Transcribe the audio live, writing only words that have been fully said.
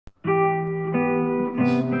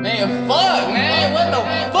fuck, man? What the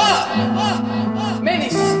fuck? Man,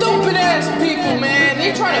 these stupid ass people, man,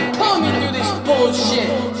 they trying to pull me through this bullshit.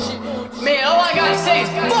 Man, all I gotta say is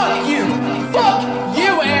fuck you. Fuck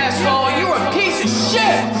you, asshole. You're a piece of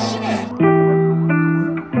shit.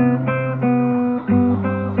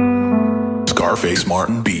 Scarface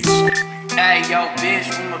Martin Beats. Hey, yo, bitch,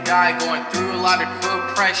 I'm a guy going through a lot of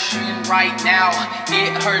depression right now.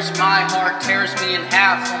 It hurts my heart, tears me in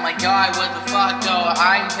half. Oh my god, what the fuck, though?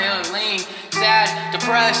 I'm feeling sad,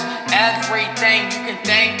 depressed, everything you can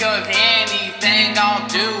think of, anything, I'll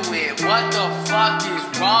do it. What the fuck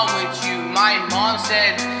is wrong with you? My mom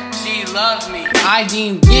said she loves me. I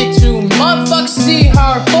didn't get to motherfucker see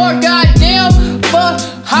her for goddamn fuck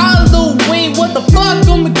Halloween. What the fuck?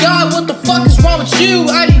 Oh my god, what the fuck is wrong with you?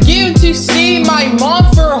 I didn't get to see my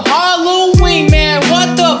mom for Halloween, man.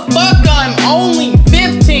 What the fuck? I'm only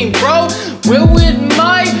 15, bro. Ruined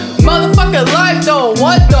my motherfucking life, though.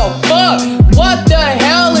 What the fuck? What the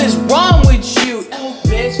hell is wrong with you? Oh,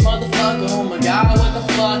 bitch, motherfucker. Oh my god, what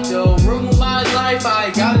the fuck, though? Ruined my life.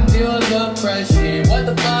 I gotta deal with depression. What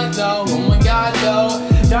the fuck, though? Oh my god, though.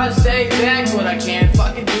 Try to stay back, but I can't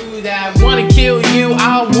fucking do that. Wanna kill you,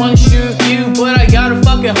 I wanna shoot you, but I got a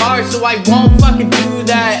fucking heart, so I won't fucking do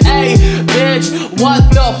that. Hey, bitch, what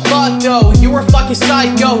the fuck, though? You're a fucking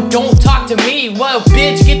psycho, don't talk to me. Well,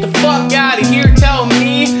 bitch, get the fuck out of here. Tell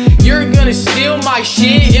me you're gonna steal my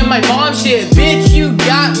shit and my mom's shit. Bitch, you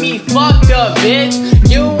got me fucked up, bitch.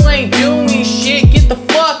 You ain't doing shit, get the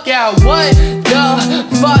fuck out. What the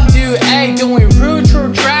fuck, dude? Hey, going road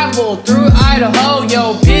trip travel through Idaho,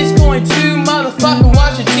 yo. Bitch, going to motherfucking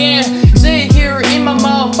Washington. Sit here in my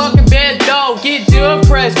motherfucking bed, though. Get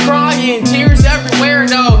depressed, crying, tears everywhere,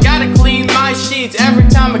 though. Gotta clean my sheets every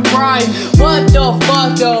time I cry. What the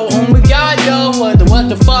fuck, though? Oh my god, though. What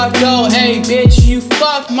the fuck, though? Hey, bitch, you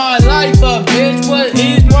fucked my life up, bitch. What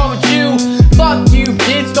is wrong with you? Fuck you,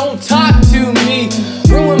 bitch. Don't talk to me.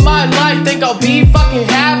 Ruin my life, think I'll be fucking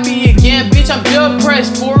happy again. Bitch, I'm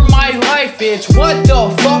depressed for my life, bitch. What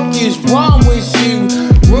the fuck is wrong with you?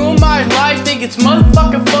 Ruin my life, think it's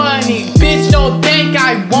motherfucking funny. Bitch, don't think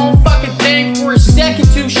I won't fucking think for a second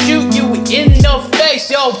to shoot you in the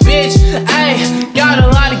face. Yo, bitch, I got a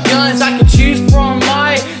lot of guns I can choose from.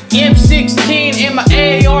 My M16 and my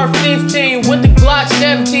AR-15 with the Glock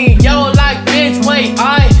 17. Yo, like, bitch, wait,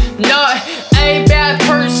 I'm not a bad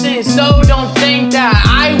person, so don't think that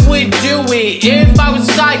I would do it if I was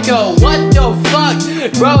psycho. What the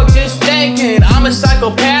fuck, bro? Just thinking I'm a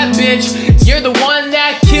psychopath, bitch.